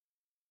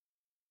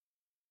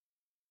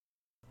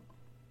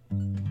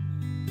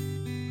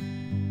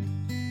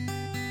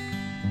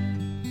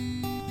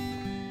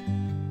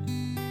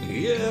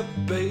Yeah,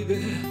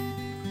 baby,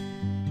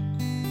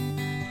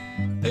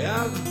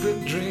 I've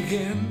been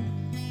drinking,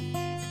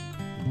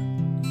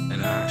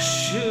 and I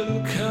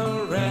shouldn't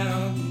come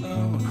around,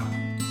 no.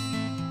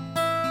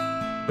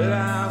 But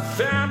I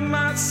found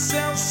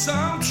myself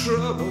some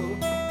trouble,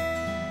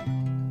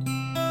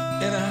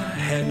 and I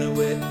had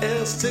nowhere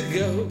else to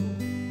go.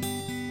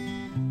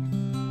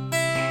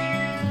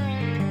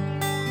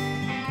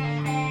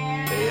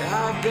 Hey,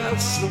 I got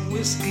some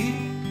whiskey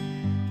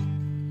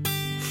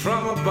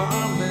from a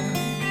barman,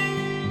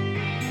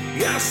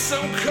 got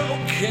some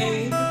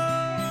cocaine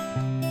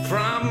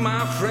from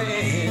my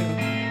friend,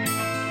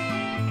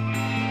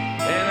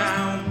 and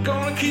I'm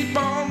gonna keep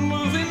on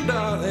moving,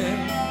 darling,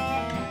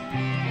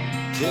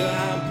 till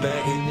I'm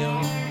back in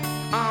your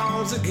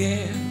arms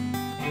again.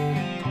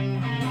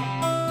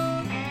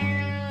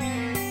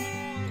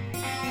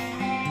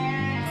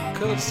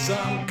 Cause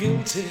I'm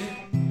guilty,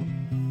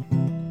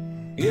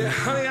 yeah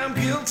honey, I'm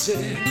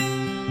guilty,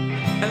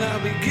 and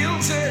I'll be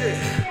guilty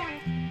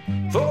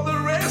for the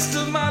rest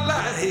of my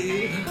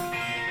life.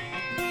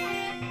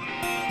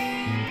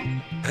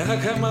 How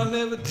come I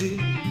never did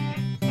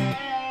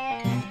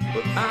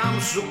what I'm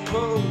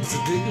supposed to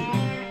do?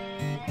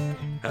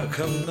 How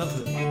come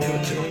nothing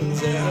ever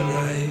turns out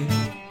right?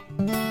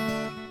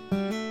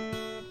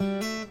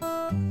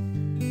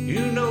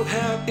 You know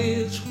how it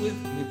is with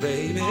me,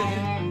 baby.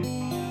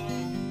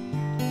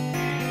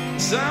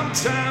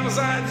 Sometimes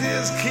I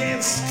just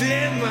can't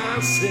stand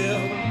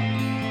myself,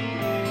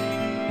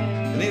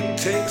 and it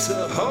takes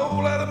a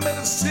whole lot of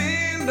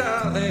medicine,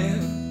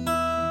 darling,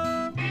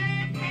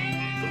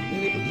 for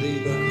me to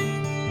believe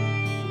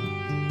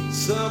I'm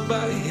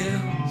somebody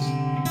else.